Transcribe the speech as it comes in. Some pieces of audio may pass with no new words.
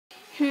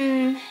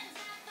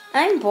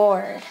I'm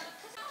bored.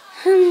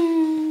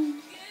 Hmm.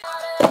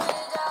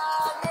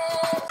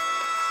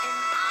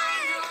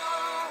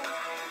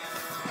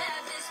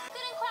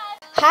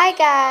 Hi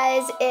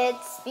guys,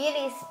 it's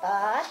Beauty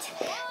Spot.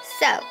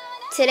 So,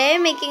 today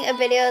I'm making a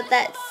video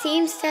that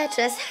seems to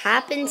just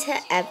happen to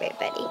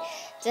everybody.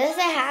 Does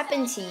it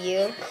happen to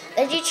you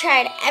that you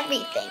tried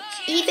everything,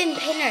 even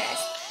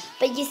Pinterest,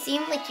 but you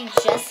seem like you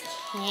just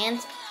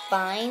can't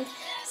find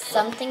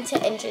something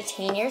to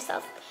entertain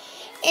yourself?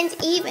 And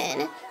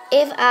even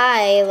if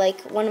I,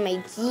 like one of my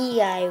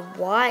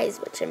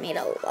DIYs, which I made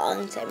a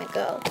long time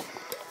ago,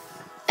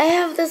 I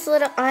have this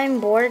little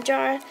I'm bored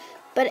jar,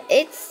 but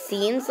it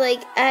seems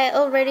like I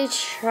already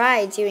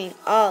tried doing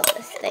all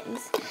those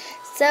things.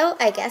 So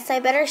I guess I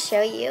better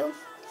show you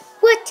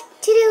what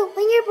to do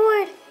when you're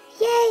bored.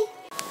 Yay!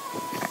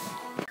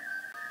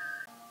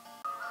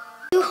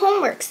 Do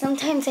homework.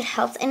 Sometimes it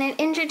helps and it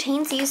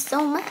entertains you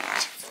so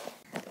much.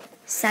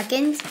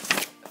 Second,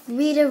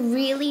 read a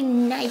really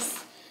nice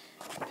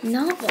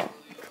novel.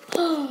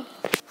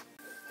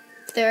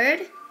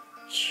 Third,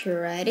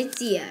 try to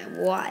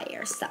DIY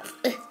yourself.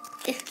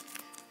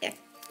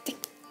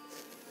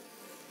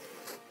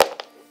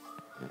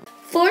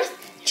 Fourth,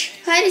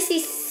 try to see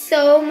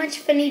so much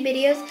funny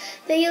videos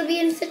that you'll be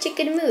in such a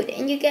good mood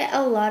and you get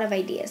a lot of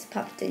ideas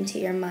popped into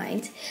your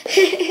mind.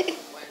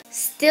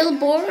 Still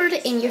bored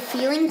and you're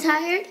feeling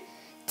tired?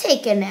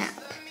 Take a nap.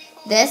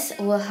 This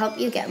will help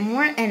you get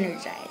more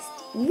energized.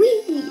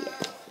 Whee!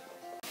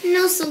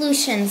 No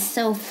solutions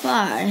so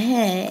far,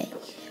 hey?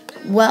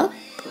 Well,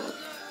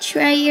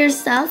 try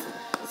yourself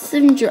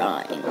some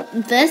drawing.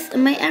 This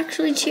might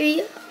actually cheer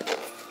you up.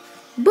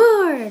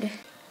 Bored!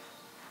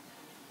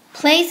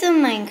 Play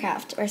some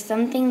Minecraft or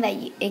something that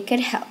it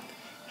could help.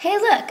 Hey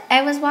look,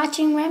 I was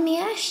watching Remy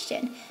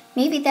Ashton.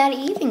 Maybe that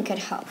even could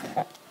help.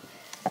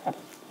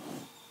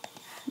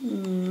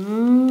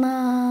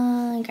 Minecraft.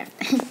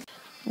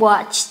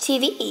 Watch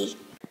TV.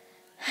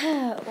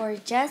 Or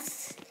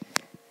just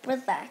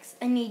relax.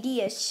 An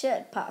idea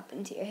should pop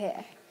into your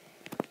hair.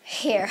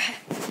 Here.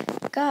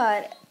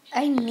 God,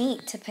 I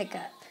need to pick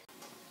up.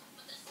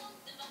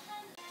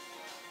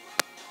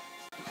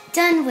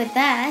 Done with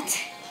that.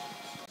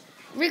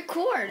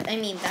 Record. I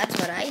mean, that's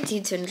what I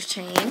do to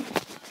entertain.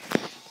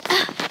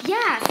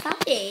 Yeah,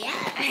 sorry.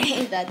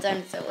 Yeah. That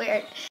sounds so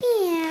weird.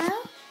 Yeah.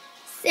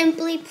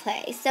 Simply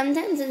play.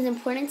 Sometimes it's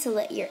important to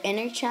let your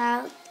inner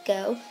child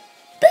go.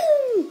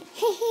 Boom!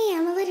 Hey,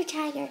 I'm a little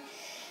tiger.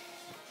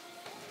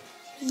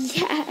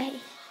 Yay.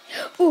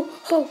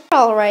 Oh.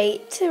 All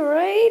right.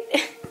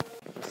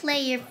 Play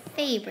your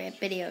favorite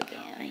video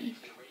game.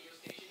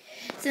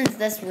 Since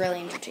this really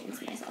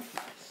entertains myself.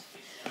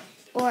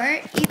 Or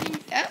you can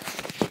go.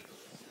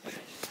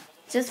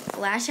 Just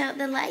flash out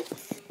the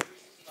lights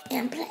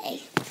and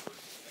play.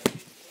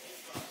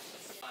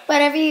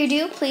 Whatever you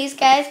do, please,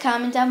 guys,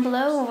 comment down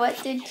below.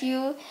 What did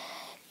you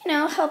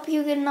help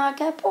you not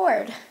get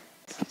bored?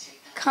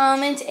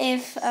 Comment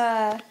if,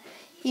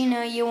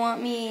 you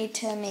want me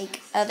to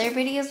make other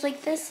videos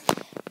like this.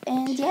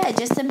 And, yeah,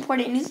 just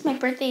important news. My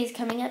birthday is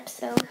coming up,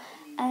 so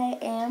I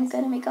am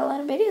going to make a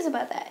lot of videos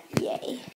about that. Yay.